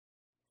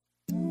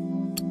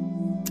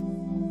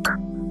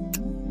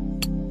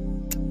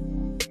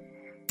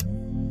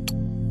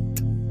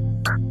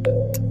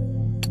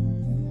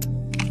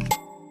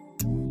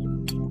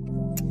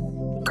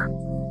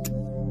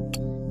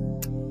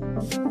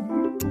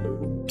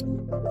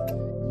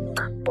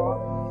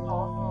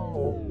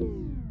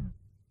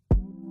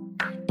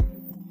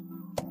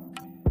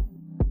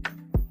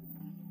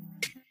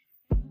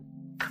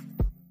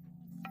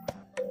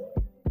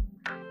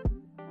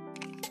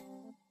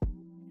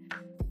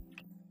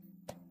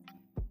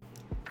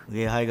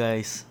Okay, hi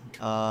guys.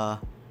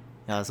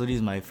 So this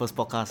is my first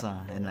podcast,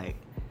 and like,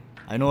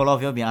 I know a lot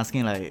of you have been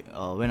asking like,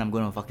 when I'm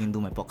gonna fucking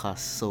do my podcast.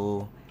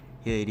 So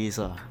here it is,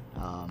 So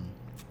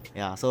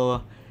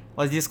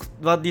what this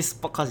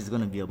podcast is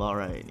gonna be about,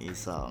 right?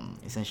 Is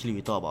essentially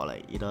we talk about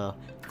like either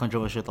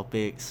controversial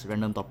topics,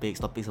 random topics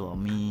about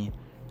me,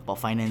 about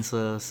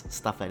finances,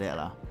 stuff like that,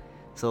 lah.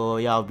 So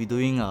yeah, I'll be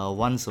doing a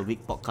once a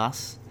week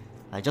podcast.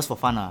 Like just for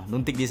fun,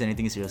 Don't take this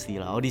anything seriously,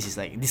 lah. All this is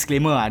like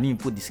disclaimer. I need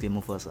to put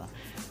disclaimer first,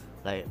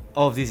 Like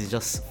all of this is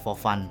just for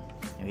fun.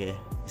 Okay,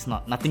 it's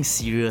nothing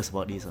serious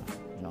about this,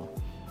 you know.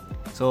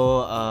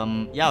 So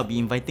I'll be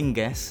inviting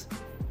guests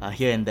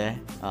here and there,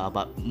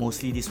 but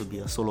mostly this will be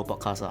a solo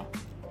podcast.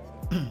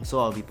 So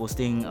I'll be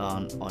posting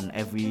on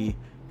every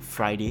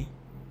Friday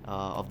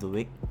of the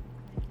week.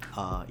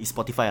 If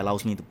Spotify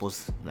allows me to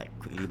post like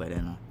quickly by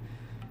then.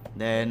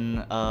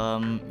 Then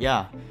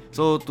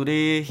so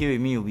today here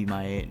with me will be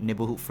my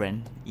neighborhood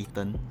friend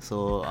Ethan.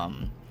 So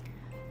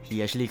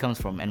he actually comes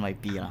from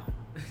NYP.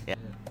 Yeah.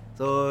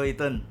 So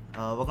Ethan,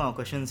 what kind of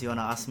questions you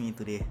wanna ask me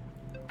today?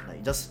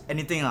 Like just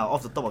anything off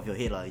the top of your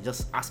head, You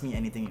just ask me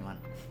anything you want.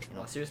 You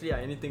know? Seriously,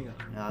 anything.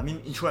 Yeah, I mean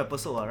intro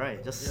episode,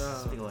 right? Just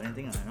speak about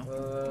anything, you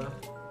know.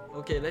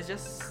 Okay, let's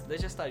just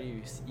start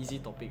with easy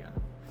topic.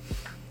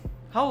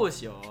 How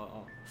was your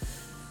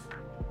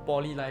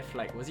poly life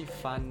like? Was it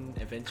fun,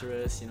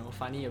 adventurous? You know,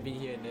 funny a bit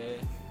here and there,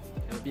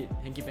 a bit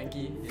hanky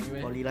panky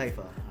anywhere? Poly life,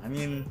 I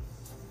mean,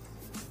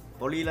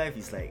 poly life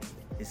is like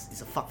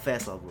it's a fuck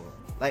fest, bro.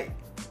 Like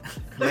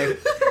bro,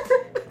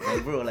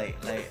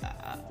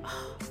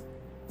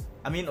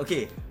 I mean,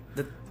 okay,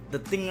 the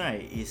thing,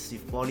 right, is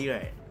with poly,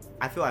 right,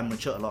 I feel I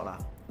matured a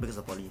lot, because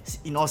of poly.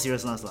 In all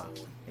seriousness,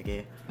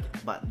 okay,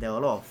 but there are a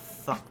lot of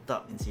fucked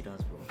up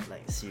incidents, bro,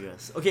 like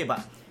serious. Okay,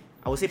 but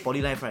I would say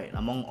poly life, right,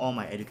 among all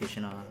my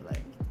educational,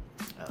 like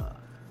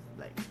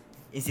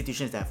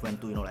institutions that I've went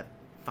to, you know, like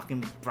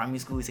fucking primary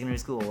school, secondary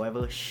school, or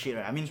whatever shit,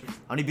 right. I mean,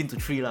 I only been to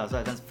 3, so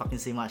I can't fucking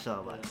say much,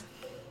 but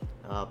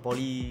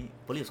poly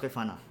was quite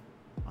fun,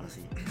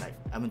 honestly. Like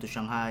I went to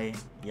Shanghai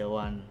year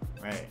 1,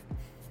 right?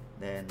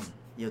 Then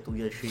year 2,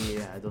 year 3,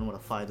 I don't know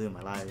what the fuck I do in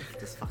my life.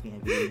 Just fucking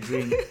everyday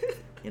drink,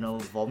 you know,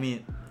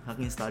 vomit,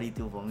 fucking study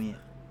till vomit.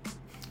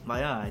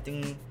 But yeah, I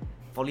think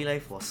poly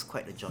life was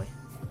quite a joy.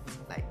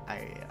 Like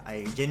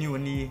I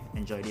genuinely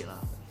enjoyed it,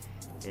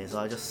 Okay, so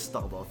I'll just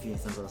talk about a few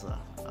instances.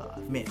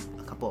 I've made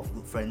a couple of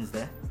good friends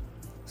there.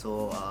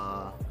 So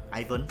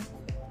Ivan,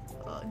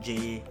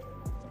 Jay,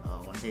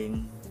 Wan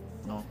Ting,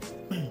 you know,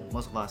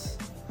 most of us,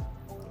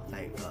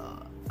 like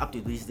up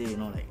to this day, you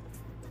know, like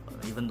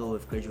even though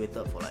we've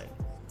graduated for like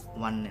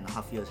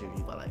 1.5 years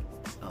already, but like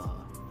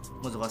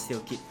most of us still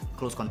keep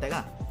close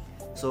contact.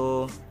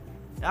 So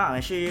yeah, I'm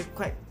actually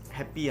quite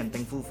happy and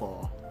thankful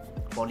for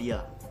poly, you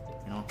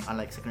know,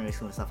 unlike secondary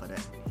school and stuff like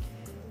that.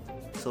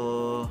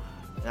 So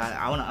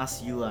I wanna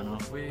ask you, no?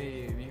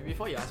 Wait,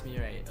 before you ask me,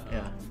 right?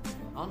 I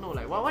don't know,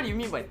 like what do you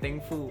mean by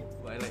thankful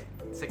by like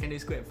secondary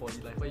school and poly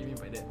life? What do you mean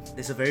by that?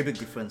 There's a very big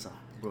difference,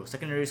 bro.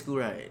 Secondary school,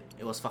 right,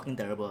 it was fucking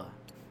terrible.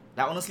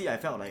 Like honestly, I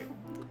felt like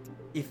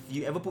if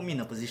you ever put me in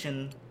a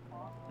position,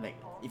 like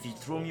if you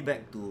throw me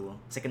back to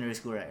secondary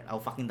school, right, I'll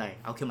fucking die.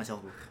 I'll kill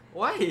myself, bro.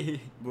 Why?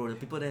 Bro, the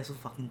people there are so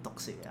fucking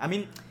toxic. I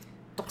mean,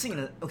 toxic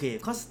okay,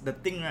 cause the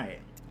thing, right,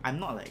 I'm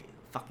not like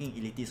fucking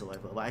elitist or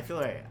whatever, but I feel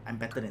like I'm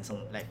better than some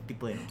like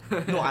people, you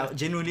know. No,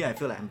 genuinely I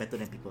feel like I'm better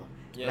than people.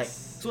 Yes. Like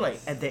so like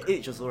at that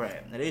age also, right,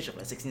 at the age of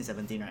like 16,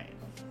 17, right,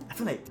 I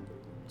feel like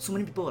so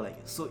many people are like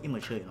so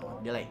immature, you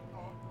know. They're like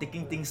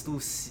taking things too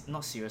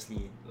not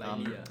seriously.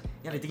 Lightly,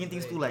 they're taking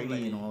things too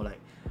lightly, you know,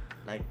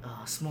 like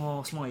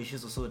small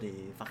issues also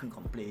they fucking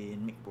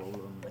complain, make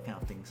problem, that kind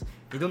of things.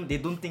 They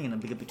don't think in a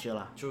bigger picture,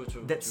 lah. True.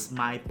 That's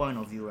my point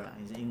of view, right,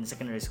 in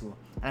secondary school.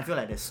 And I feel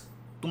like there's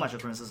too much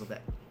occurrences of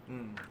that.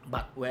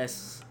 But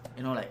whereas,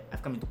 you know, like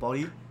I've come into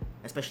poly,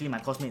 especially my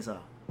classmates,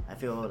 I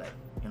feel like,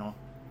 you know,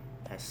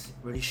 has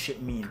really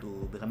shaped me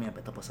into becoming a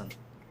better person.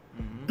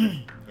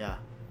 Yeah.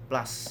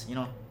 Plus, you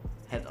know,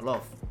 had a lot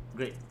of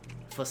great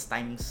first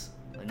times,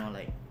 you know,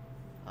 like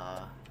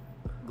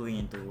going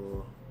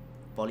into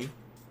poly.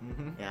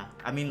 Yeah.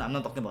 I mean, I'm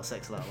not talking about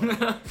sex, lah.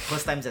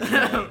 First times as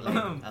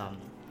like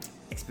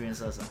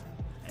experiences,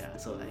 Yeah.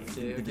 So like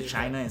been to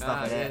China and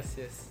stuff like that.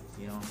 Yes.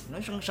 You know,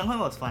 Shanghai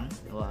was fun.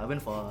 I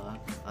went for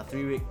a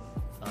 3-week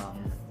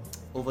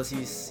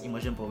overseas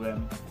immersion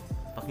program.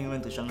 Fucking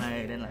went to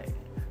Shanghai, then like,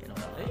 you know.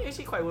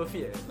 Actually quite worth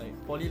it. Like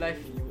poly life,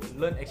 you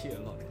learn actually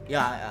a lot.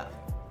 Yeah,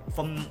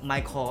 from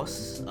my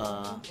course,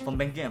 from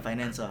banking and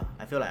finance,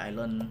 I feel like I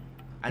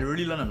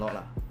really learn a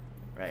lot,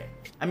 right?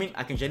 I mean,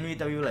 I can genuinely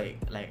tell you like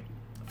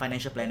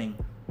financial planning.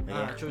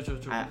 Okay? True.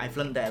 I've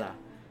learned that,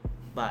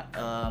 but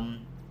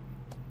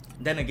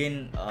then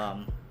again,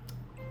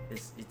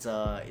 it's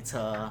a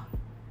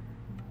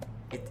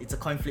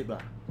coin flip,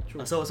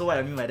 So what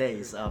I mean by that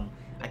is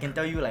I can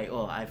tell you like,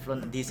 oh, I've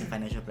learned this in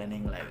financial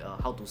planning, like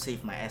how to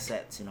save my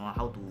assets, you know,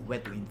 where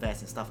to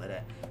invest and stuff like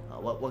that.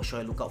 What should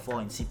I look out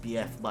for in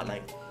CPF? But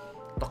like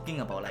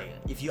talking about like,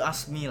 if you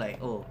ask me like,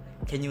 oh,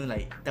 can you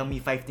like tell me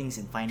 5 things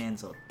in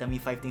finance or tell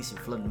me 5 things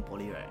you've learned in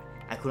poly, right?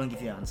 I couldn't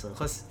give you an answer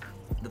because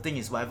the thing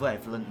is whatever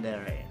I've learned there,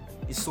 right,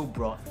 is so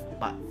broad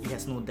but it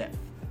has no depth.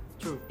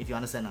 True. If you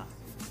understand,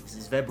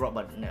 it's very broad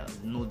but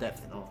no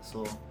depth at all.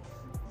 So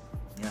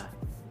yeah.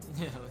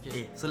 Yeah, okay.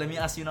 Hey, so let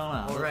me ask you now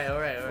lah.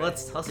 Alright.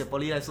 How's your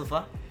poly life so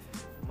far?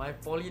 My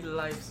poly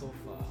life so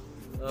far.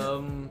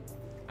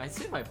 I'd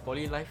say my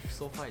poly life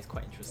so far is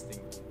quite interesting.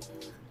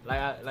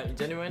 Like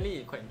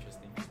genuinely quite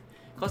interesting.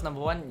 Cause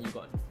number one, you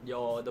got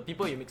the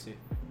people you mix with.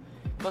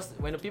 Cause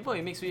when the people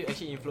you mix with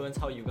actually influence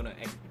how you're gonna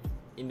act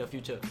in the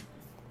future.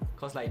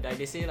 Cause like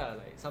they say lah,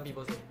 like some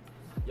people say,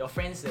 your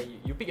friends that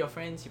you pick your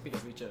friends, you pick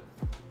your future.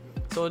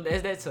 So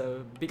that's a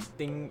big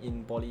thing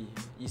in poly,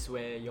 is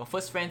where your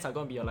first friends are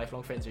gonna be your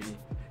lifelong friends already.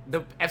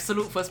 The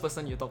absolute first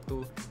person you talk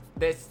to,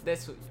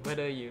 that's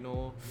whether you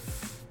know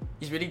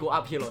it's really go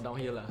uphill or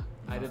downhill lah.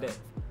 Either that.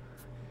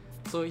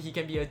 So he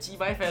can be a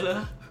chibai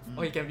fella,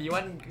 or he can be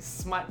one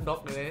smart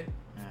dog there,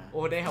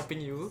 over there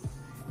helping you.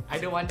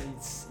 Either one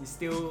is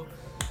still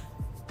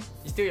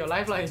your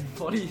life lah in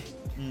poly.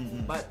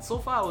 But so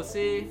far I would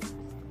say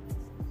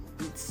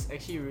it's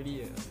actually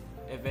really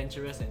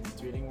adventurous and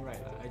thrilling ride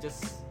lah. I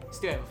just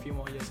still have a few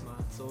more years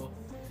so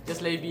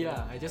just let it be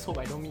lah. I just hope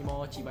I don't meet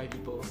more chibai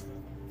people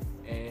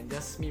and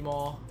just meet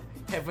more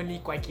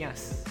heavenly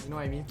kwaikias. You know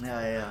what I mean?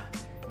 Yeah.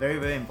 Very,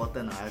 very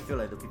important. I feel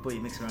like the people you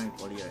mix around in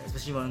poly, right,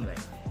 especially when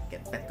like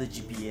get better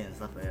GPA and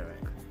stuff like that,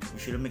 right, you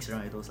shouldn't mix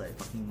around with those like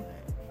fucking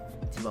like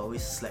Tiba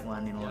always slack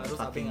one, you know. Yeah, those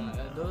fucking,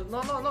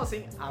 not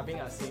saying abing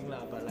are saying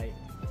lah, but like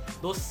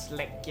those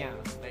slack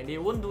like they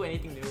won't do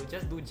anything, they will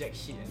just do jack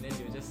shit and then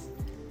they'll just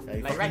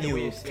like ride the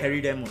waves.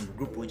 Carry them on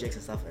group projects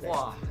and stuff like that.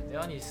 Wow, that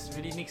one is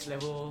really next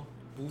level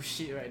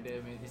bullshit right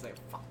there, man. It's like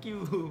fuck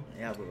you.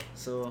 Yeah, bro.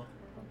 So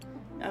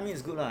I mean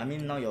it's good lah. I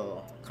mean now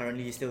you're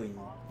currently still in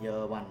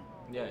year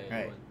 1. Yeah,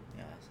 right.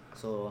 Yeah.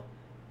 So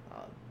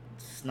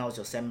now it's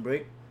your sem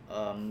break.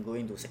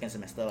 Going to second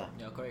semester lah.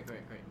 Yeah, correct.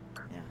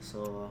 Yeah.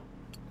 So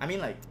I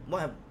mean like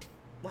what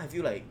have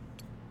you like?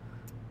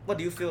 What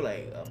do you feel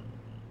like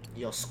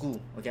your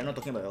school? Okay, I'm not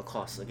talking about your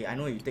course. Okay, I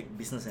know you take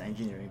business and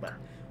engineering, but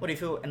what do you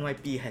feel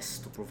NYP has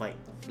to provide?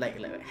 Like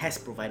has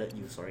provided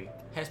you? Sorry.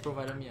 Has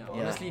provided me.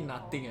 Honestly,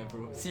 nothing,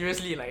 bro.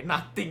 Seriously, like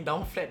nothing.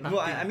 Down flat, nothing.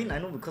 No, I mean I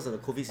know because of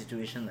the COVID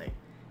situation, like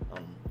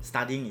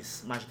studying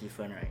is much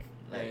different, right?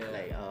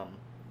 Like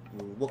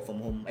you work from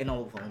home. Not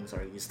work from home.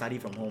 Sorry, you study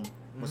from home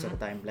most of the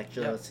time.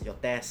 Lectures, your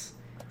tests,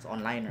 it's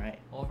online, right?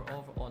 All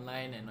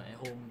online and at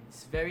home.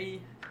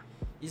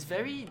 It's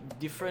very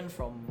different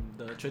from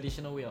the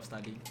traditional way of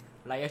studying.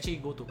 Like actually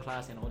go to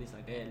class and all this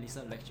like that,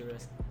 listen to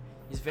lecturers.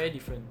 It's very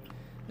different.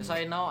 That's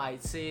why now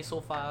I'd say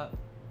so far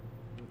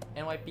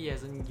NYP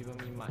hasn't given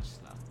me much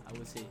lah, I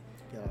would say.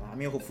 Yeah, I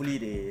mean hopefully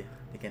they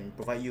can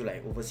provide you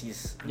like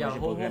overseas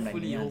program like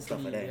me and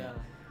stuff like that. Yeah.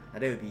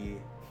 That would be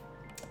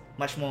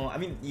much more. I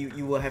mean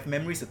you will have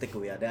memories to take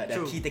away. There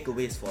are key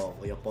takeaways for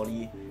your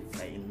poly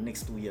like in the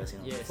next 2 years, you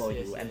know, before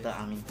you enter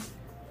army.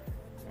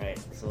 Right.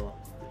 So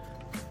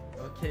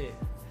okay.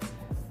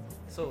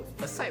 So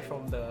aside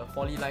from the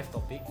poly life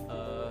topic,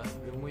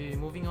 we're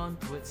moving on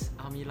towards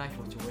army life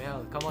for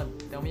Joel. Come on,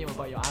 tell me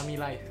about your army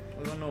life.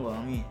 I don't know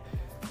about army.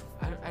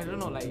 I don't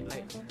know, like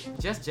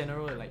just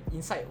general, like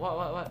inside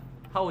what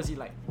how was it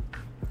like?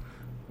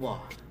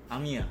 Wow,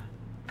 army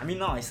I mean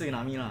now I still in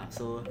army lah,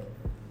 so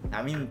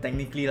I mean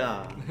technically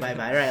lah, by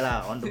right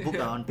lah, on the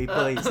book on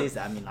paper it says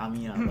that I'm in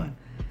army lah, but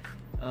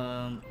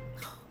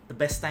the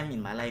best time in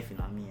my life in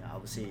army I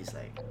would say is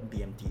like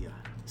BMT lah.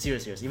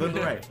 Serious. Even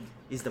though right,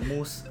 it's the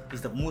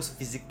most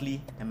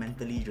physically and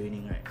mentally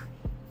draining, right,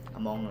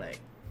 among like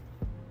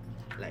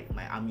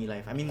my army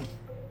life. I mean,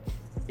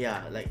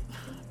 yeah, like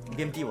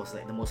BMT was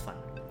like the most fun.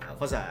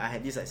 Cause I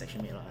had this like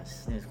section mate lah.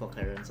 His name is called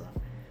Clarence.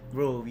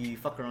 Bro, we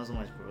fuck around so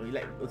much, bro.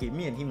 Like okay,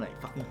 me and him like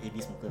fucking heavy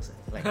smokers.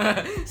 Like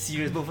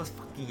serious, both of us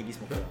fucking heavy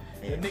smoker.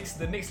 Yeah.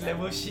 The next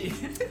level shit.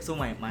 So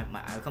my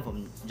I come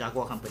from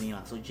Jaguar company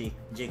lah. So J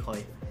Coy.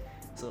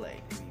 So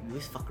like we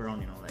always fuck around,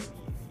 you know, like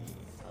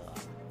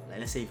like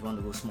let's say if you want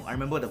to go smoke. I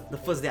remember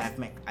the first day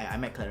I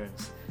met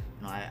Clarence.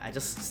 You know, I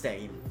just stared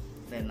at him.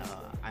 Then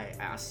I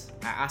asked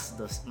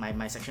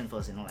my section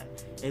first, you know, like,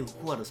 hey,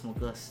 who are the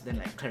smokers? Then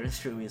like Clarence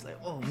straight away is like,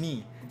 oh,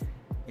 me.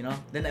 You know.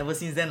 Then ever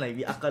since then like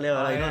we akal you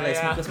know, like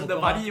smoker. The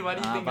buddy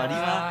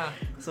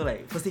thing. So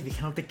like first day we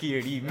cannot take it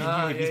already. Me and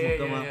him heavy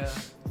smoker mah.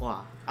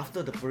 Wow.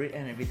 After the parade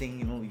and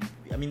everything, you know,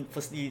 I mean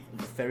firstly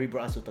the ferry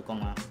brought us to Tekong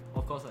mah.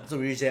 Of course. So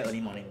we reached there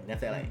early morning. Then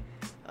after that, like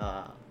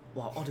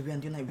wow, all the way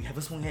until night we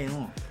haven't smoked here, you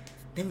know.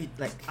 Then we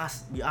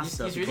asked the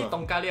people. It's really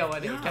tongka liao,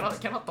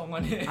 cannot tong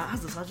one. I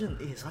asked the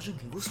sergeant, hey sergeant,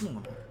 can go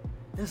smoke or not?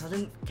 Then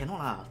sergeant, cannot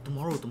lah,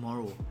 tomorrow.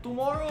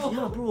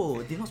 Yeah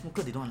bro, they not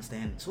smoker, they don't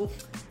understand. So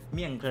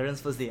me and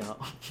Clarence first day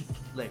out,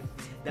 like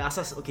they asked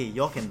us, okay,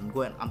 y'all can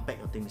go and unpack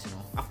your things, you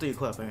know. After you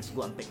call your parents,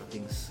 go unpack your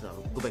things,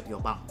 go back to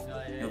your bunk.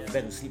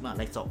 Prepare to sleep,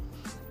 lights out.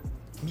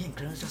 Me and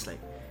Clarence just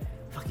like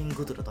fucking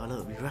go to the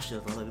toilet. We rush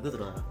to the toilet. We go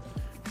to the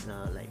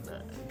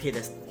okay,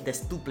 there's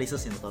two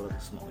places in the toilet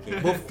to smoke. Okay,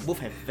 both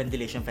have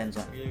ventilation fans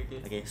on.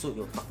 Okay, so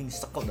you fucking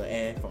suck out the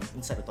air from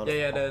inside the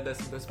toilet.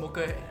 The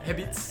smoker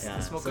habits. Yeah,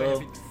 The smoker so,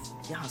 habits.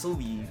 Yeah, so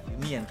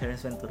me and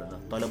Terence went to the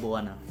toilet bowl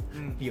one.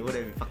 We over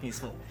there, we fucking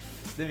smoke.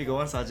 Then we got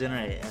one sergeant,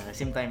 right?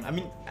 Same time. I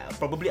mean,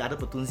 probably other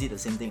platoons did the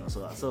same thing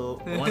also.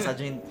 So one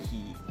sergeant,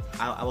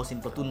 I was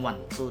in platoon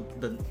 1. So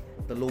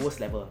the lowest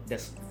level,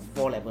 there's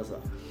 4 levels.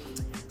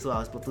 So I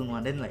was platoon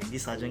 1. Then like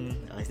this sergeant,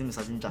 his name is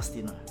Sergeant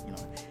Justin. You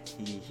know,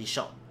 he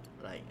shout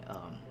like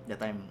that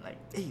time like,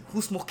 "Hey,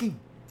 who's smoking?"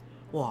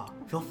 Wow,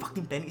 we all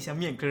fucking panic.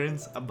 Me and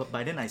Clarence, but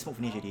by then I smoked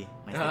finish already.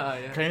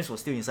 Clarence was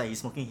still inside. He's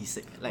smoking. He's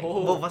sick. Like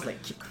both of us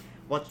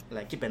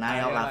like keep an eye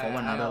out for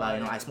one another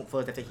You know, I smoke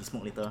first, after he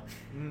smoke later.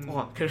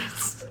 Wow,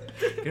 Clarence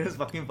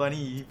fucking funny.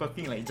 He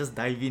fucking like just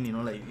dive in. You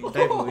know, like he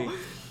dive away.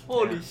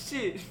 Holy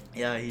shit!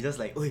 Yeah, he just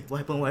like, "Oi,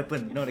 what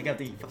happened? You know, the kind of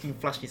thing. He fucking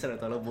flushed inside the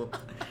toilet bowl.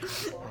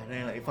 And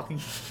then like fucking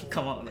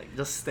come out, like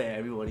just stare at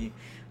everybody.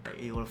 Like,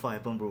 "Hey, what the fuck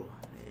happened, bro?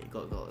 Hey,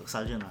 got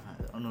sergeant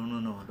Oh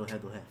no, don't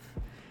have.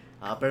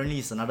 Apparently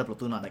it's another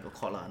platoon like a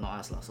court not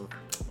us So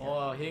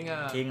heng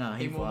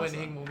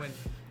moment.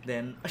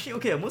 then actually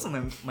okay, most of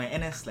my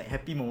NS like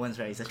happy moments,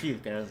 right, is actually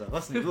with parents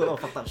because we do a lot of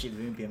fucked up shit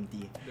during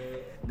PMT.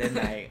 Then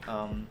like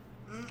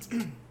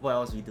what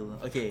else we do?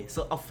 Okay,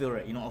 so outfield,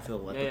 right? You know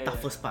outfield, the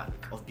toughest part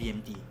of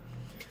BMT.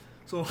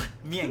 So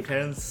me and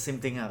Clarence, same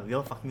thing. We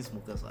all fucking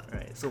smokers,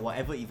 right? So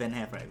whatever event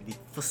have, right, the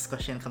first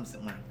question comes to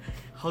mind: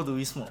 how do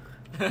we smoke?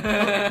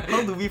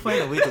 How do we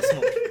find a way to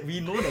smoke? We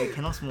know that we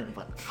cannot smoke,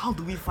 but how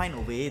do we find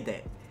a way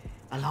that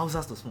allows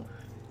us to smoke?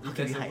 How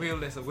can we hide?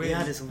 There's a will.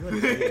 Yeah, there's a will.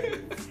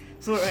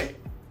 So right,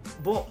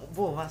 both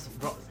of us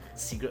brought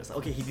cigarettes.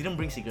 Okay, he didn't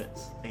bring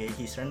cigarettes. Okay,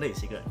 he surrendered his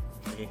cigarette.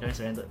 Okay, Clarence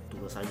surrendered to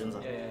the sergeants.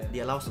 They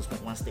allow us to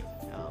smoke 1 stick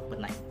per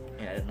night.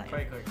 At night.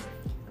 Correct.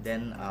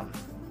 Then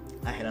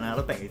I had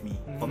another pack with me.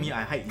 For me,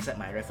 I hide inside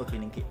my rifle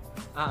cleaning kit.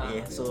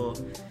 Okay, so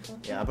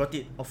yeah, I brought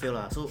it off field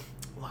so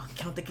wow,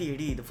 cannot take it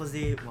already. The first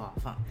day, wow,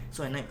 fuck.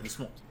 So at night we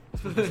smoke.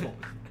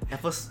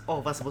 At first, all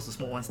of us supposed to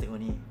smoke 1 stick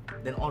only.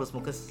 Then all the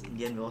smokers in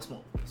the end we all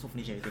smoke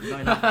finish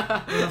everything.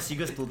 Not enough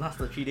cigarettes to last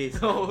the 3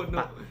 days. No.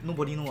 But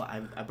nobody know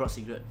I brought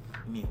cigarette.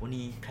 Me,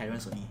 only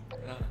Clarence only.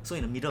 So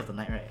in the middle of the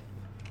night, right,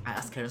 I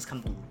asked Clarence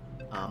come to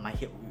my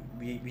hill.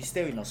 We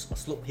stay in a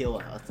slope hill,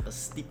 a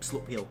steep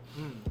slope hill.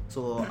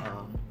 So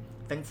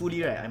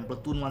thankfully, right, I'm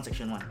platoon 1,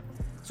 section 1.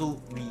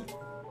 So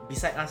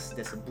beside us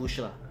there's a bush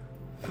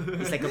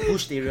It's like a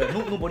bushed area.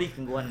 Nobody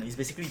can go on. It's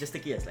basically just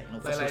take it as like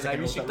first or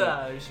second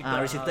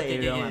restricted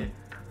area.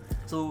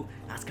 So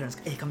I asked Clarence,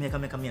 "Hey, come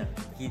here.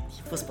 He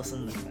first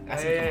person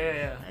asked him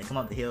come. I come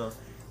up the hill,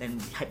 then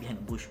we hide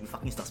behind the bush. We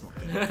fucking start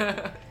smoking.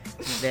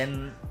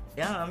 Then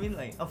I mean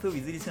like after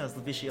we do this kind of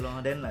stupid shit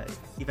then like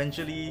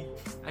eventually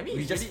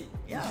we just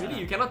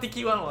really you cannot take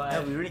it one. Yeah,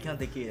 we really cannot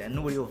take it and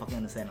nobody will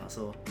fucking understand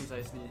so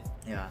precisely.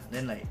 Yeah,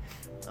 then like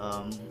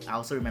I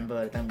also remember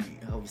the time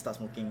we start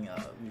smoking,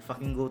 we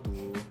fucking go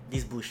to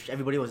this bush.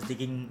 Everybody was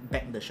digging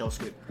back the shell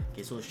script.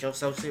 Okay, so shell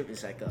script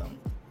is like a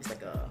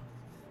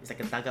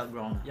dugout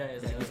ground.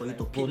 It's like for you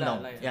to prone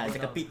down. It's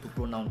like a pit to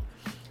prone down.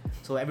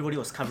 So everybody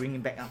was covering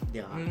back up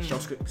their shell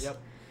scripts.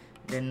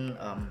 Then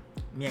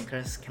me and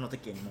Clarence cannot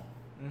take it anymore.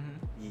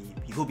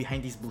 We go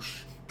behind this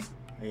bush.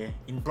 Okay,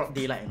 in broad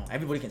daylight,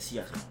 everybody can see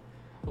us.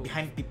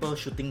 Behind people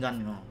shooting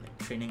gun, like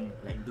training,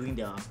 like doing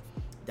their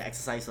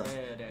exercise.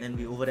 Then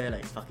we over there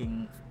like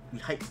fucking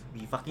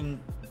we fucking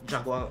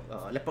jaguar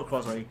leopard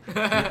crawl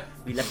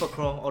we leopard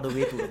crawl all the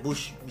way to the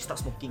bush. We start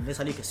smoking. Then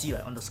suddenly you can see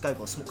like on the sky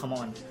got smoke come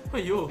on.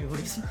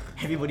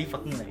 Everybody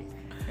fucking like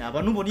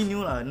but nobody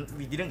knew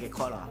we didn't get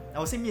caught I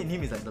would say me and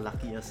him is like the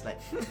luckiest. Like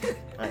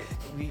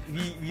we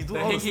do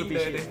all the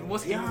stupid shit. The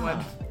most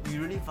one. We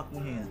really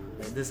fucking hang.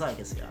 Like that's all I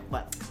can say.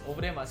 But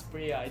over there must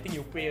pray. I think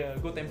you pray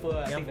good temper.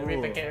 I think the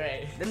red packet,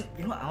 right? Then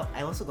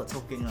I also got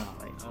choking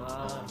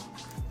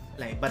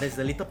like but there's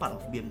the later part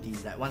of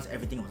BMT like once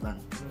everything was done,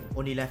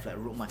 only left like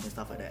road march and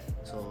stuff like that.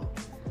 So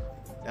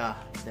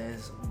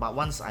but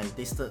once I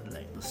tasted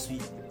like the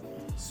sweet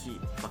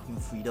fucking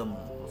freedom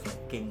of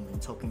like king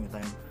and choking the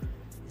time,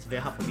 it's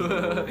very hard for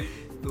me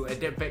to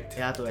adapt back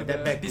to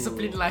adapt back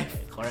disciplined life.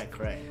 Correct.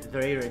 It's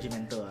very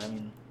regimental. I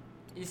mean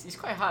it's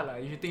quite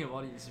hard if you think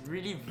about it. It's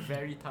really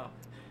very tough.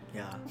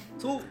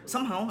 So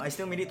somehow I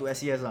still made it to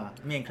SES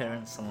me and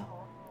Clarence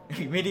somehow.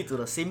 We made it to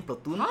the same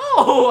platoon.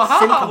 How?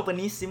 Same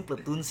company, same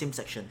platoon, same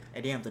section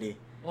at the end of the day.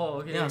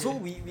 Okay. So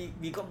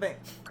we got back.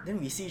 Then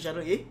we see each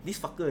other. This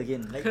fucker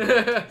again. Like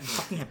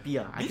fucking happy.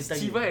 I can tell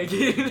you.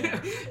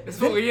 Again. Let's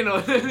smoke again.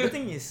 The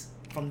thing is,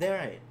 from there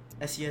right,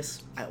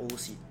 SES I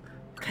OOC.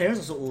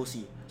 Clarence also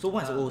OOC. So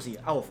once OOC,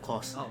 out of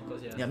course.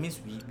 Yeah,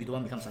 means we don't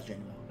want to become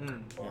sergeant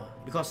anymore.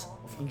 Because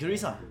of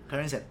injuries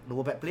Clarence had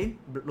lower back pain.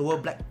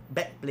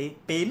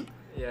 Pain.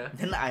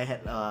 Then I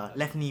had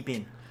left knee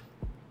pain.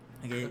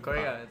 Okay.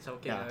 Correct.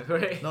 Choking.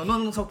 Correct. No,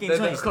 choking.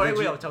 The correct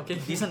way of choking.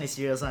 This one is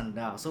serious one.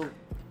 So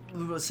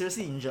we were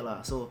seriously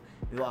injured So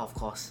we were out of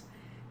course.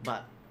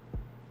 But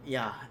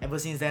ever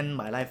since then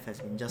my life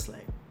has been just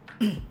like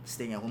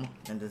staying at home.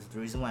 And that's the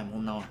reason why I'm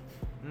home now.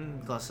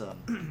 Because of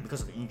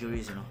the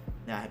injuries,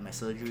 Then I had my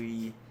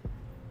surgery.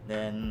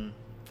 Then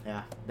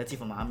yeah, that's it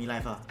for my army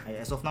life.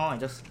 As of now, I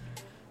just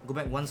go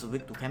back once a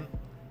week to camp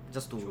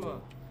just to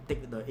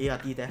take the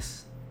ART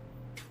test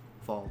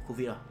for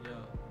COVID. Yeah.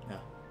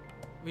 Yeah.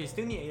 Wait,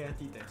 still need ART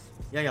test?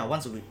 Yeah,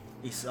 once a week.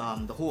 It's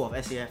the whole of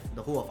SAF,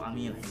 the whole of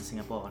army like, in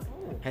Singapore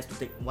has to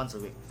take once a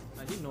week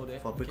I didn't know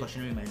that. for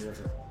precautionary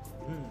measures.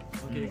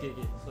 Okay.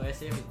 So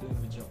SAF is doing a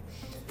good job.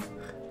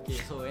 Okay,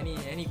 so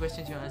any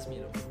questions you want to ask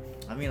me though?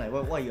 I mean like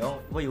what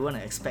you want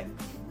to expect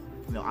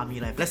from your army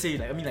life? Let's say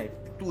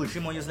like 2 or 3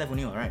 more years left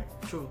only, right?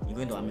 True. You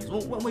go into army. So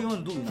what you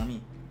want to do in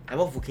army?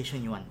 Like what vocation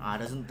you want?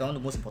 That one the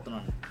most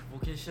important one.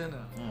 Vocation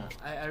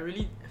I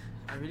really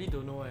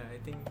don't know. I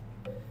think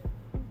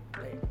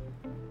like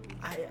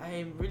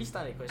I really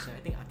start that question.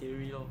 I think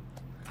artillery lor.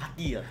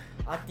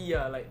 Arty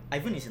like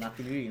Ivan is in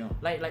artillery, you know.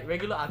 like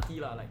regular arty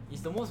lah. Like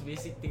it's the most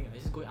basic thing.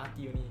 It's just going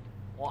arty only.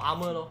 Or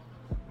armor lor.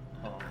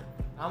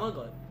 Armor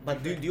got.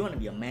 But do you want to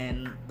be a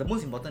man? The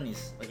most important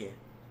is okay.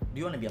 Do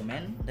you want to be a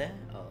man there,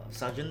 a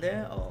sergeant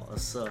there, or a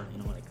sir?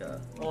 You know, like a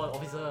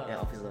Officer.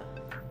 Yeah, officer.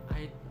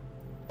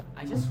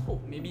 I just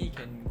hope maybe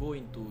can go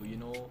into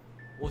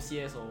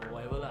OCS or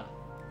whatever lah.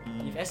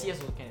 If SCS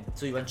also can.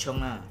 So you want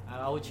chiong lah?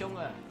 I will chiong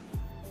lah.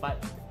 But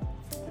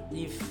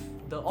if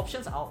the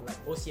options are out like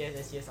OCS,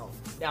 SCS out,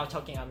 then I'll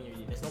chao keng army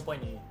already. There's no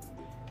point in it.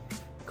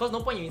 Because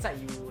no point you inside,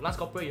 you lance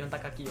corporal, you don't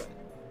tak kaki what.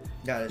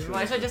 Yeah, that's You true.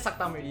 might as well just suck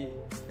thumb already.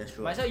 That's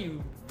true. Might as well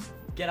you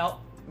get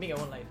out, make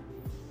your own life.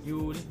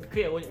 You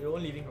create your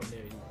own living from there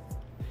already.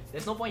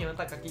 There's no point you don't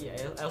tak kaki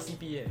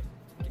LCP.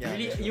 Yeah,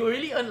 You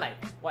really earn like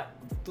what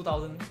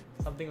 2,000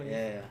 something only.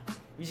 Yeah.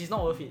 Which is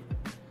not worth it.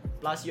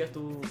 Plus you have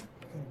to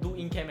do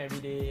in camp every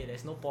day.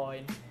 There's no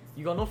point.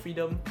 You got no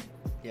freedom.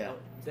 Yeah.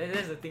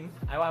 That's the thing.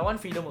 I want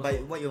freedom also.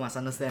 But what you must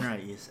understand,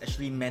 right, is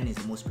actually man is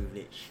the most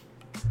privileged.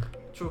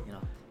 True. You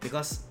know,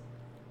 because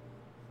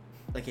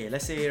okay,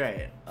 let's say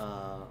right,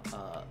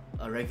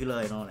 a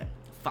regular, you know, like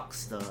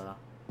fucks the.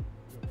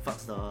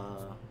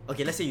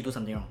 Okay, let's say you do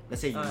something wrong.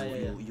 Let's say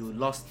you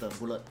lost the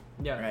bullet.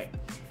 Yeah. Right.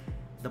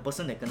 The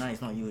person that kena is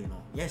not you, you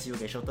know. Yes, you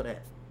will get shouted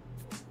at,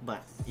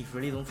 but if you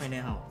really don't find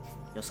out how,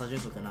 your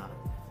sergeant will kena.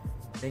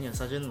 Then your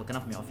sergeant will kena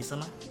from your officer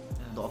mah.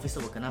 The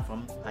officer will kena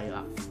from higher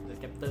up. The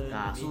captain,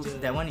 So major.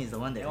 that one is the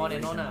one that That one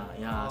really and on kena. lah.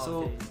 Yeah, Oh, so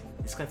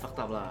okay. it's quite fucked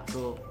up lah.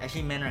 So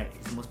actually man right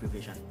is the most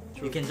privileged one.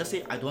 True. You can just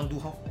say I don't want to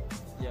do how.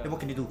 Yeah. Then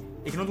what can you do?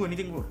 You cannot do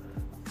anything, bro.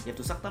 You have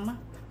to suck thumb mah.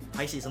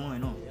 I see someone,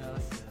 you know.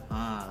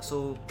 Yeah.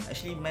 So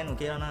actually man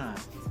okay lah.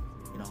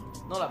 You know.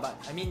 No lah, but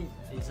I mean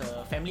it's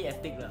a family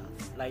ethic lah.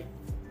 Like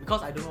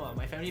because I don't know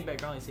my family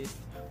background it says,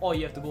 oh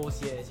you have to go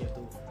OCS, you have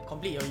to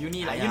complete your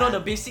uni, like you know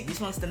the basic,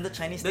 This one standard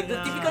Chinese the thing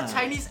typical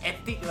Chinese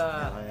ethic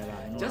lah.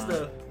 I know Just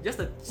lah.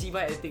 the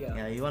chibai ethic lah.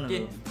 Yeah, you want to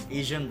Okay.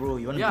 Asian, bro.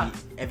 You want to Yeah.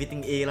 be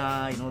everything A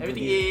lah. You know.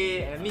 Everything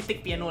A, and need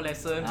take piano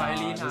lesson,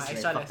 violin, just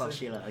extra like fucked up lesson.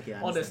 shit lah. Okay,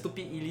 I All the understand.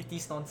 stupid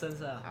elitist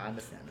nonsense lah. I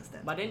understand.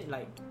 But then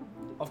like,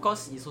 of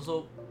course it's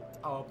also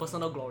our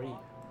personal glory.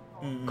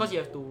 Because you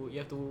have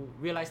to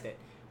realize that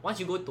once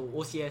you go to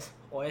OCS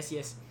or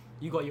SCS,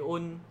 you got your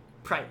own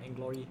pride and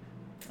glory.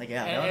 Okay,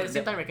 yeah, And at the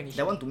same time recognition.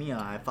 That one to me,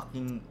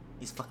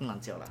 is fucking 烂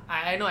笑 lah.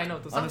 I know.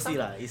 To some, Honestly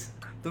lah, is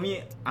to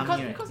me because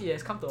army right. because it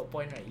has come to a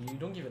point right, you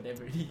don't give a damn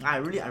already.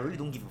 I really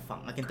don't give a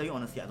fuck. I can tell you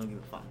honestly, I don't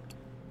give a fuck.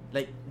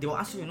 Like they will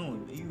ask you,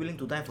 are you willing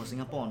to die for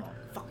Singapore or not?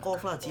 Fuck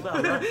off lah, ciba.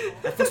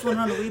 At first one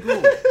run away,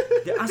 bro.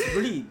 They ask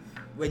really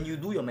when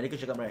you do your medical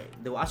checkup, right?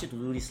 They will ask you to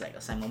do this like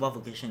assignment, what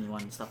vocation you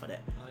want, stuff like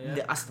that.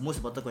 Yeah. They ask the most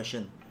important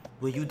question: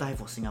 will you die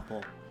for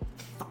Singapore?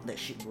 Fuck that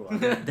shit, bro.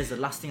 That's the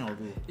last thing I'll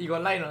do. You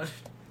got line on.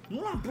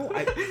 No lah, bro.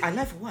 I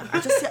lie for what?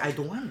 I just said I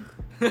don't want.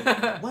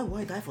 Why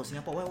would I die for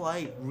Singapore? Why would I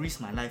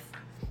risk my life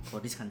for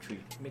this country?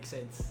 Makes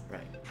sense.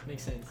 Right.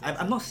 Makes sense.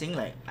 I'm not saying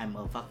like I'm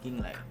a fucking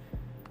like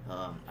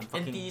I'm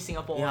fucking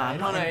Anti-Singapore. Yeah, I'm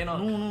not.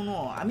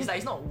 No. I mean, It's like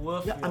it's not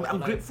worth. yeah, your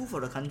I'm life. grateful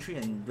for the country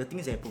and the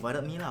things they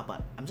provided me lah.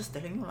 But I'm just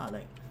telling you lah,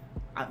 like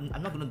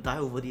I'm not gonna die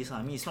over this.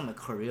 I mean, it's not my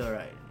career,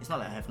 right? It's not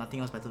like I have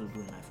nothing else better to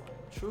do in life.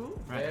 True.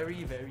 Right.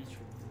 Very very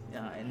true.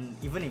 Yeah, and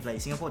even if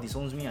like Singapore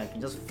disowns me, I can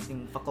just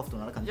fuck off to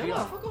another country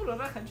Yeah, lah. fuck off to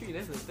another country.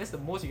 That's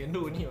the most you can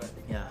do only, right?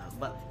 Yeah,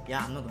 but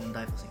yeah, I'm not gonna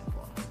die for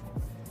Singapore.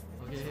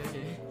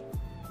 Okay.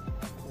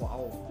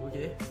 Wow.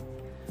 Okay.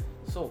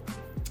 So,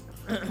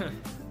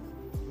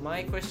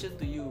 my question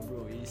to you,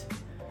 bro, is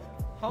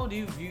how do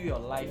you view your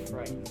life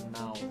right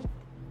now?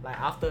 Like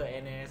after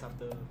NS,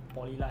 after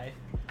poly life,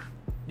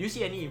 do you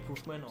see any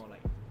improvement or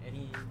like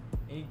any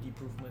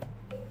improvement?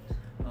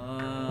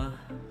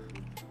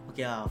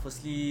 Okay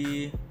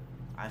firstly,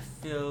 I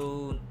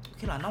feel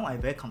okay lah. Now I'm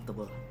very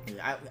comfortable. Okay,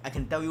 I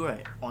can tell you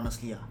right,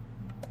 honestly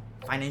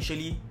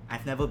financially,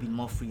 I've never been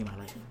more free in my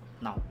life.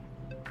 Now,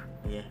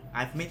 yeah,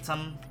 I've made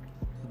some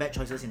bad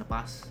choices in the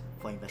past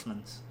for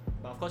investments.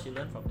 But of course, you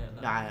learn from that.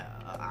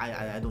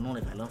 I don't know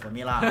if I learned from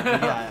it lah.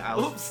 Maybe I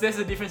was, Oops, that's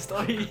a different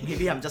story.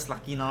 maybe I'm just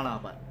lucky now lah.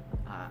 But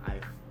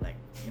I've like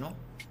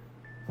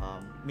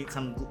made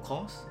some good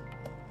calls.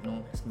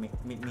 It's made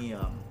me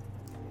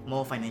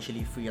more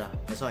financially free lah.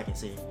 That's all I can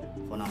say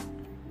for now.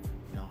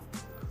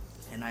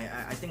 And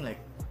I think like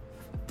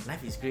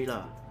life is great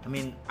lah. I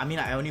mean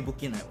I only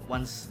book in like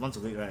once a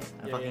week, right?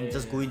 I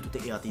just go in to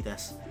take ART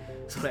test.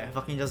 So like I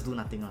fucking just do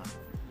nothing lah.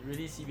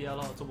 Really CBL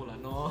lor, 做不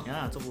完咯。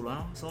 Yeah, 做不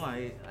完. So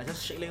I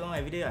just shake leg on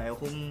every day. I at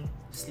home,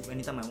 sleep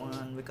anytime I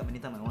want, wake up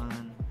anytime I want.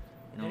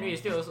 You know. Anyway, you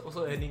still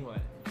also earning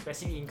what?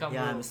 Passive income.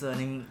 Yeah, bro. I'm still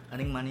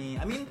earning money.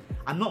 I mean,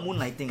 I'm not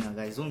moonlighting,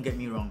 guys. Don't get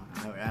me wrong.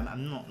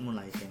 I'm not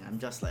moonlighting. I'm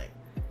just like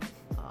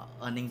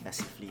earning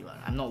passively. But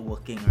I'm not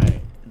working,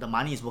 right? The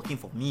money is working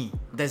for me.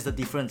 That's the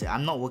difference.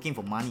 I'm not working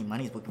for money.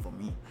 Money is working for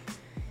me.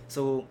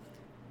 So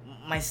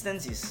my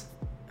stance is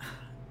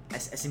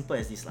as simple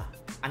as this lah.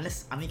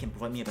 Unless Ami can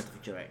provide me a better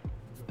future, right?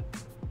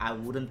 I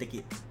wouldn't take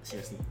it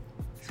seriously.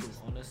 True.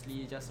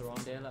 Honestly, just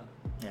around there lah.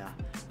 Yeah.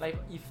 Like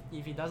if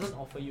it doesn't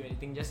offer you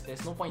anything, just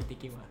there's no point in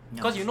taking one. Yeah.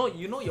 Because you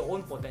know your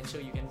own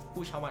potential, you can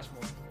push how much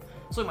more.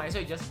 So you might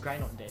as well just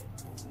grind on that.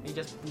 You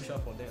just push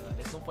out for that lah.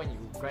 There's no point you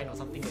grind on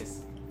something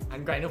that's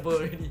ungrindable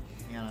already.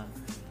 Yeah lah.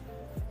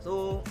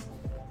 So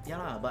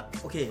yeah lah, but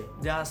okay,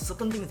 there are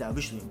certain things that I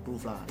wish to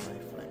improve lah in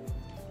life,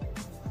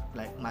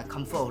 like my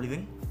comfort of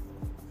living.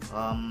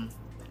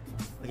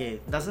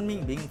 Okay, doesn't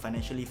mean being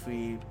financially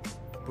free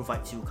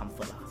provides you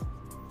comfort lah,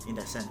 in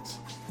that sense.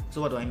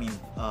 So what do I mean?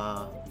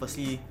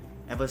 Firstly,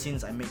 ever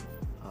since I make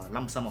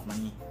lump sum of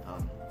money,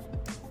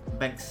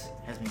 banks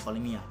has been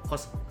calling me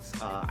cause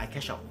I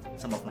cash out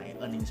some of my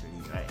earnings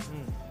already, right?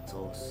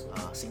 So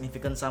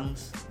significant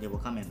sums, they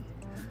will come and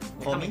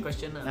call me.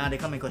 They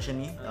come and question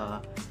me.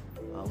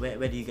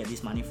 Where do you get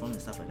this money from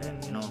and stuff like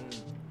that? You know,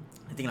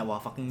 I think like wow,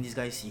 fucking this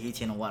guy 洗黑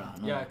钱 or what lah?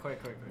 No. Yeah,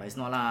 correct. But it's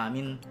not lah. I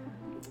mean,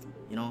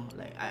 you know,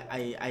 like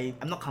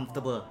I'm not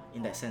comfortable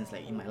in that sense,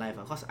 like in my life,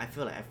 cause I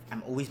feel like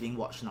I'm always being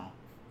watched now.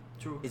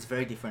 True. It's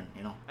very different,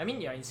 you know. I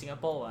mean, you're in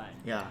Singapore, right?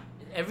 Yeah.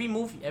 Every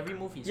move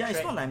is. Yeah,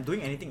 it's not like I'm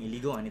doing anything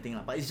illegal or anything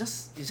lah, but it's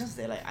just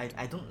that like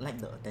I don't like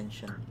the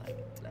attention, like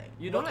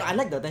you don't like. I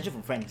like the attention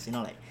from friends, you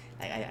know, like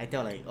I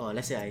tell like, oh,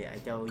 let's say I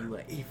tell you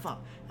like, hey fuck,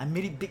 I'm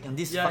really big on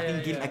this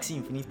fucking game Axie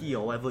Infinity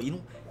or whatever, you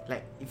know,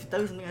 like if you tell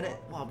me something like that,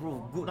 wow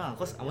bro, good lah,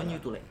 cause I want you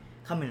to like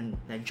come and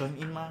like join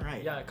in ma,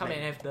 right? Yeah, come like,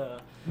 and have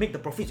the make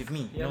the profits with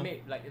me. Yeah, you know?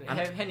 make like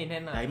have hand in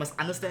hand lah. You must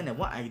understand that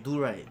what I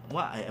do, right,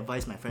 what I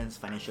advise my friends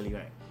financially,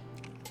 right,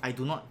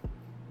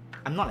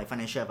 I'm not like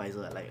financial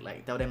advisor,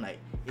 like tell them like,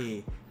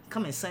 hey,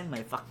 come and sign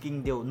my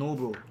fucking deal. No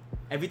bro,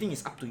 everything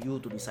is up to you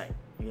to decide.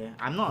 Okay,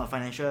 I'm not a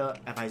financial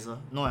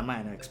advisor, nor am I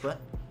an expert.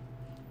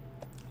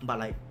 But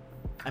like,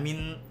 I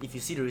mean, if you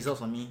see the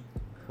results on me,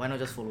 why not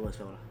just follow as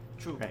well lah?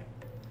 True. Right.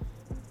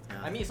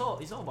 Yeah. I mean, it's all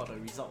about the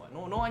result.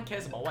 No one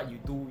cares about what you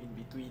do in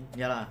between.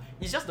 Yeah lah.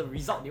 It's just the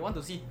result. They want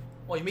to see.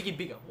 Oh, you make it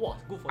big. Wow,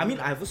 good for you. I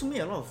mean, I've also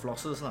made a lot of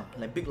losses lah,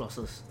 like big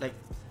losses. Like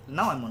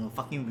now I'm on a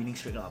fucking winning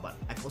streak lah, but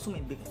I've also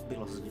made big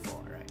losses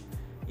before, right?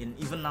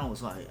 Even now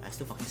also, I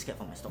still fucking scared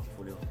for my stock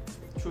portfolio.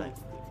 True. Like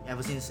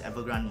ever since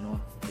Evergrande, you know,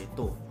 they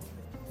told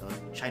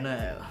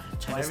China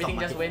stock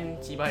everything market. just went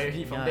chibai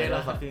already from there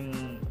lah.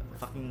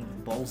 Fucking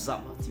balls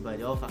up, chibai.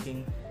 They all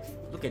fucking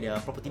look at their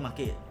property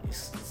market.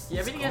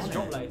 Everything has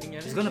dropped like. I think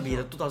it's gonna be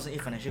the 2008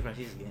 financial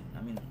crisis again.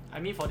 I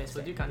mean for that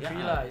specific country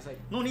lah, it's like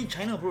not only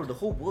China, bro. The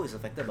whole world is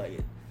affected by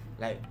it.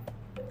 Like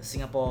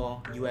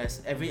Singapore,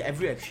 US,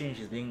 every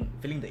exchange is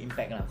feeling the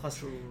impact lah. Cause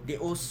they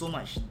owe so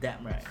much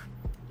debt, right?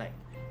 Like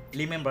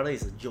Lehman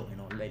Brothers is a joke, you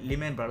know. Like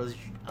Lehman Brothers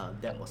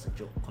debt was a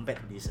joke compared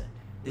to this.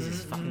 This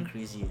is fucking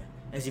crazy.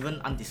 It's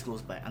even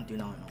undisclosed by until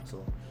now, you know.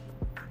 So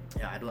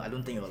yeah, I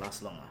don't think it will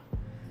last long lah.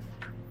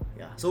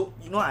 Yeah. So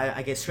you know,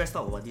 I get stressed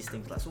out about these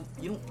things lah. So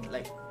you know,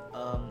 like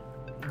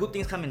good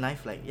things come in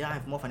life. Like yeah, I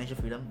have more financial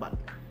freedom, but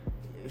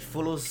it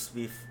follows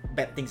with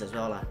bad things as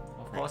well lah.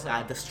 Of course,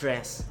 the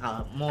stress,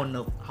 how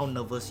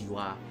nervous you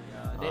are.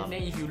 Yeah.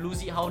 Then if you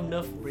lose it, how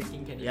nerve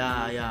breaking can it be?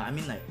 Yeah. I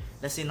mean like,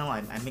 let's say now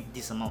I make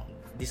this amount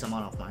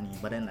of money,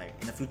 but then like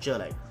in the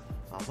future like,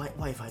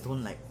 what if I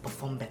don't like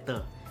perform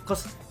better?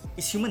 Cause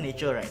it's human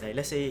nature, right? Like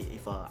let's say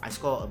if I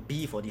score a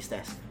B for this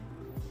test,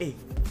 hey,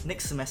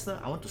 next semester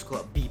I want to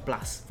score a B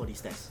plus for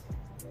this test.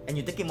 And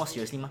you take it more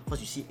seriously, ma?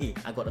 Cause you see, hey,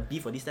 I got a B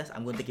for this test,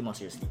 I'm going to take it more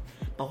seriously.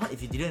 But what if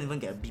you didn't even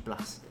get a B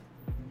plus?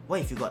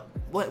 What if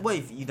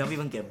you never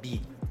even get a B?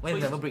 What if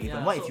you never break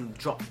even? What if you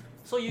drop?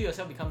 So you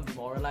yourself become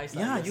demoralized.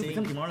 Yeah, you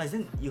become demoralized.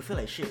 Then you feel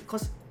like shit.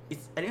 Cause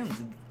it's at the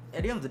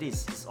end of the day,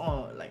 it's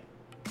all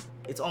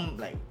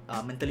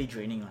mentally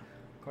draining lah.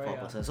 For a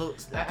person. So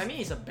I mean,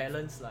 it's a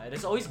balance lah.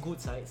 There's always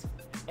good sides,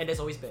 and there's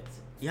always bad.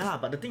 Yeah,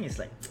 but the thing is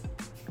like,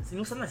 you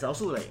know, sometimes I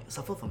also like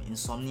suffer from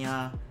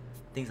insomnia,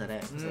 things like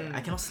that. So, like,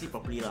 I cannot sleep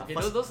properly lah. Okay,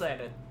 those like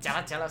the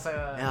jialat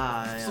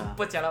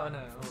super jialat one.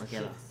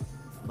 Okay lah.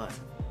 But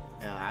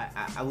yeah,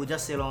 I would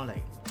just say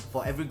like,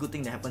 for every good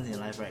thing that happens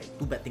in life, right,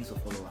 2 bad things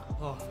will follow lah.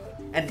 Oh.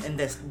 And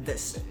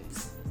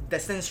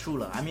that stands true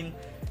lah. I mean,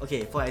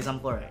 okay, for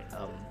example, right,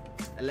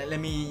 let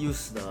me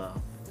use the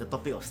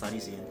topic of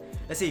studies again.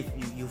 Let's say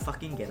if you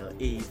fucking get an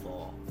A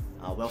for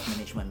wealth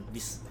management,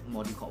 this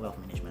module called wealth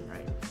management,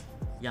 right?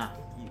 Yeah,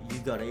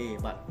 you got an A,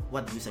 but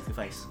what do you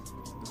sacrifice?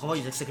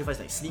 You sacrifice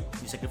like sleep,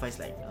 you sacrifice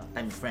like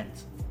time with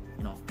friends,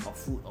 you know, or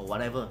food or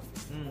whatever,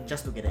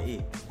 just to get an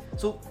A.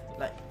 So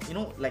like, you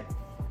know, like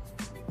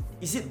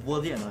is it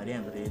worth it or not at the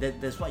end of the day?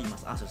 That's what you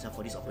must ask yourself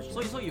for this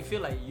opportunity. So you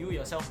feel like you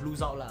yourself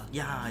lose out lah.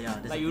 Yeah.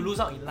 Like you lose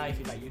out in life.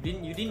 Like you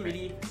didn't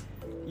really.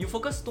 You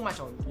focus too much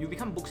on. You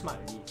become book smart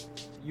already.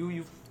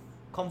 You've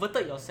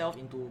converted yourself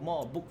into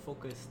more book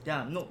focused.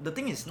 Yeah. No. The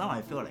thing is now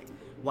I feel like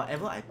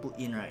whatever I put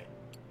in, right,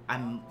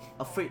 I'm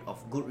afraid of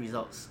good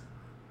results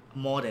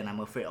more than I'm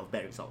afraid of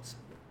bad results.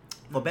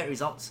 For bad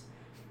results,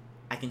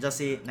 I can just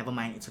say never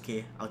mind. It's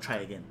okay. I'll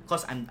try again.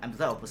 Cause I'm the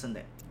type of person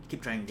that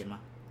keep trying again,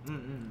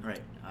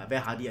 right?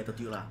 Very hardy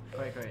attitude lah.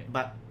 Correct.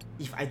 But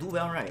if I do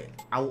well, right,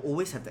 I will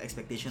always have the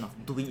expectation of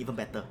doing even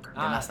better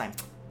than last time.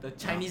 The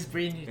Chinese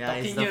brain Yeah,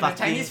 talking it's here.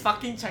 the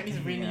fucking Chinese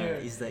brain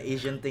here. It's the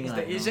Asian thing. It's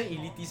lah, the Asian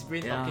elitist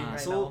brain talking right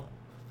so, now.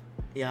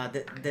 Yeah,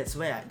 that's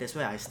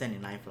where I stand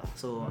in life lah.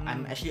 So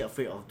I'm actually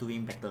afraid of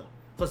doing better.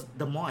 Because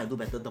the more I do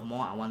better, the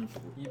more I want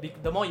to.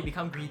 The more you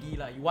become greedy,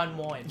 like you want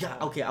more and Yeah,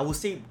 more. okay, I would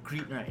say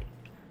greed, right?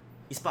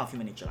 It's part of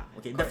human nature lah.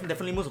 Okay,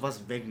 definitely most of us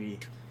are very greedy.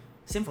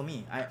 Same for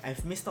me.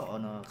 I've missed out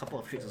on a couple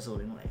of trades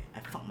also. You know, like I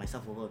fucked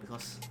myself over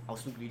because I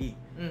was too greedy.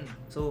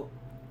 So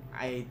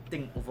I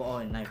think overall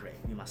in life, right,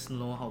 we must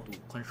know how to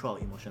control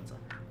our emotions.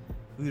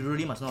 We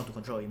really must know how to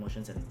control our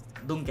emotions and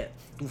don't get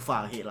too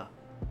far ahead lah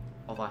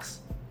of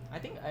us. I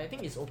think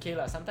it's okay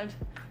lah. Sometimes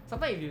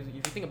if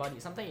you think about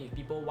it, sometimes if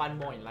people want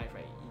more in life,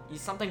 right, it's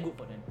sometimes good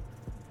for them.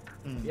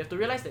 You have to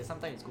realize that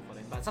sometimes it's good for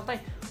them, but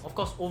sometimes, of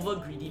course, over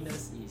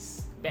greediness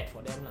is bad for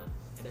them lah.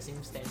 At the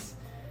same stance,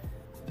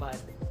 but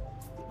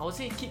I would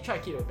say try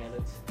to keep a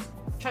balance.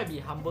 Try to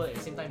be humble at the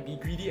same time, be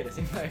greedy at the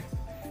same time.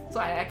 So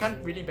I can't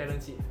really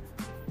balance it.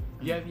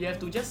 You have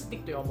to just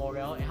stick to your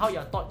morale and how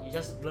you're taught. You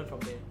just learn from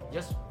there.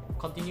 Just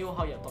continue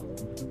how you're taught.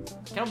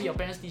 Cannot be your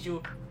parents teach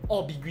you,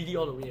 be greedy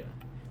all the way.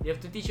 They have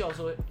to teach you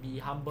also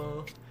be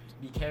humble,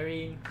 be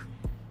caring,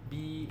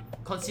 be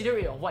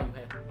considerate of what you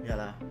have. Yeah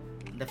lah,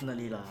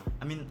 definitely lah.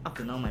 I mean, up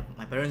to now, my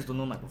parents don't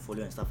know my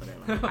portfolio and stuff like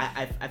that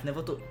lah. I've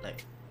never told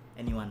like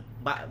anyone.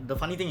 But the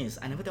funny thing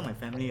is, I never tell my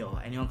family or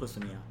anyone close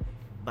to me lah.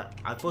 But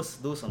I post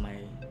those on my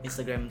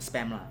Instagram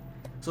spam lah.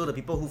 So the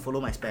people who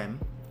follow my spam,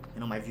 you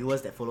know, my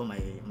viewers that follow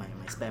my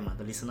spam,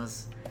 the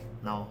listeners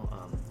now,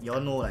 you all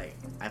know like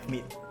I've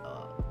made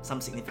some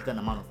significant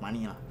amount of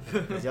money lah.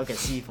 As you all can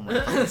see from my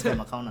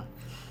spam account lah.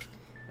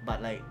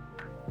 But like,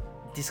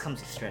 this comes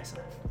with stress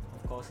lah.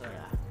 Of course,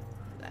 Yeah.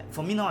 Like,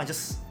 for me now, I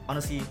just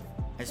honestly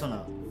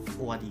wanna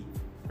ORD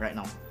right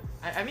now.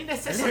 I mean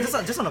that's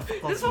I just wanna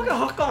fuck off. Just fuck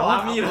off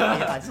army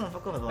lah. Yeah, I just wanna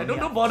fuck off with army.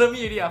 Don't bother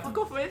me already. Fuck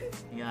off, man.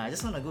 Yeah, I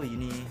just wanna go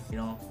uni, you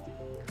know,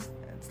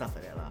 and stuff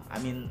like that lah.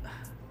 I mean,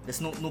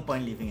 there's no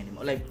point living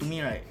anymore. Like to me,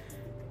 right,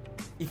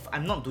 if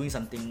I'm not doing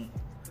something,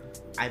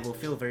 I will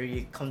feel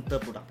very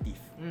counterproductive.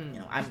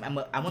 You know,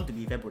 I want to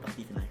be very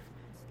productive in life.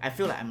 I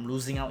feel like I'm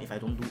losing out if I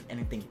don't do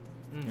anything.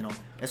 You know,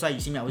 that's why you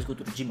see me. I always go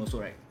to the gym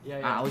also, right?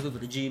 Yeah. I always go to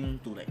the gym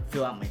to like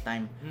fill up my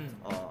time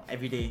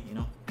every day. You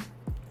know,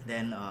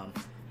 then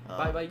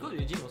but you go to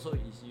the gym also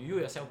is you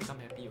yourself become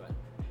happy, right?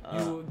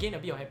 You gain a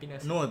bit of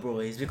happiness. No,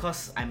 bro, it's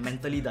because I'm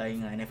mentally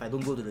dying, and if I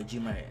don't go to the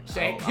gym, right,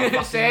 Shag,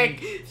 I'll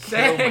shag,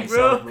 kill bro.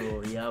 myself,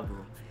 bro. Yeah,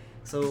 bro.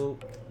 So,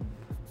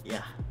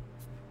 yeah.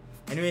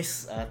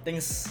 Anyways,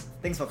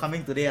 thanks for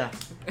coming today,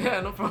 Yeah,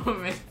 no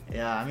problem, man.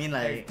 Yeah, I mean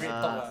like Great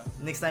talk,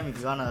 next time if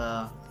you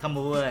wanna come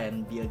over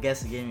and be a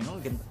guest again, you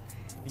know,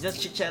 we just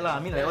chit chat lah. I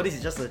mean like all this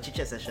is just a chit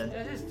chat session.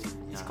 Yeah,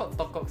 it's called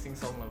Talk Cock Sing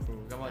Song lah, bro.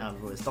 Come on. Yeah,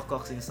 bro, it's Talk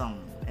Cock Sing Song.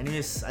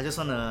 Anyways, I just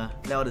wanna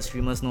let all the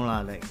streamers know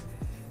lah, like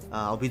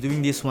I'll be doing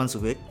this once a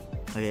week.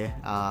 Okay.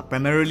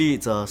 Primarily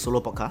it's a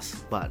solo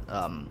podcast, but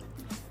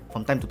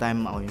from time to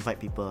time I'll invite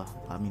people.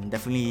 I mean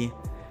definitely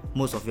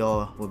most of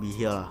y'all will be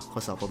here lah,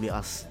 cause I'll probably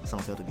ask some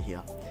of y'all to be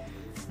here.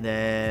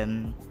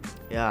 Then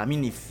yeah, I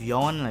mean if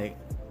y'all want like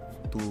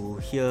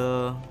to hear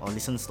or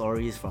listen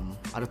stories from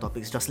other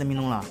topics, just let me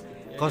know lah.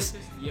 Cause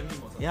just DM me or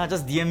something. yeah,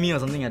 just DM me or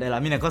something like that. I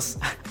mean, like, cause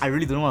I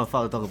really don't know what the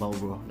fuck to talk about,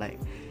 bro. Like,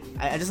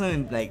 I just know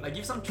like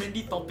give some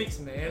trendy topics,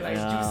 man. Like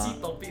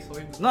juicy topics for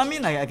him. no, I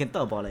mean like I can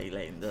talk about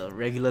like the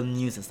regular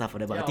news and stuff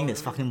like that, but I think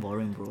that's fucking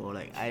boring, bro.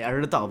 Like I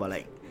rather talk about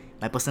like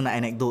my personal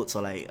anecdotes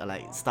or like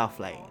stuff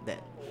like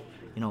that,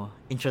 you know,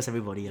 interest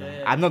everybody.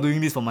 Yeah. I'm not doing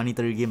this for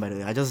monetary gain, by the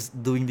way. I'm just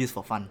doing this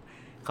for fun,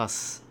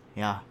 cause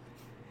yeah.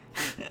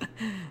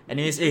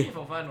 Anyways,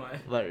 For fun, what?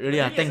 but really,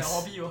 Doing it as a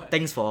hobby, what?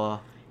 thanks for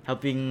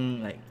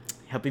helping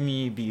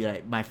me be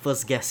like my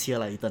first guest here,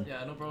 like Ethan.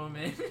 Yeah, no problem,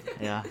 man.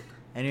 Yeah.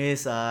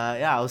 Anyways,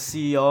 I'll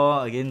see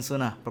y'all again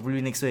soon,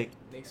 probably next week.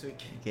 Next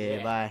week. Okay,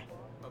 Yeah. bye.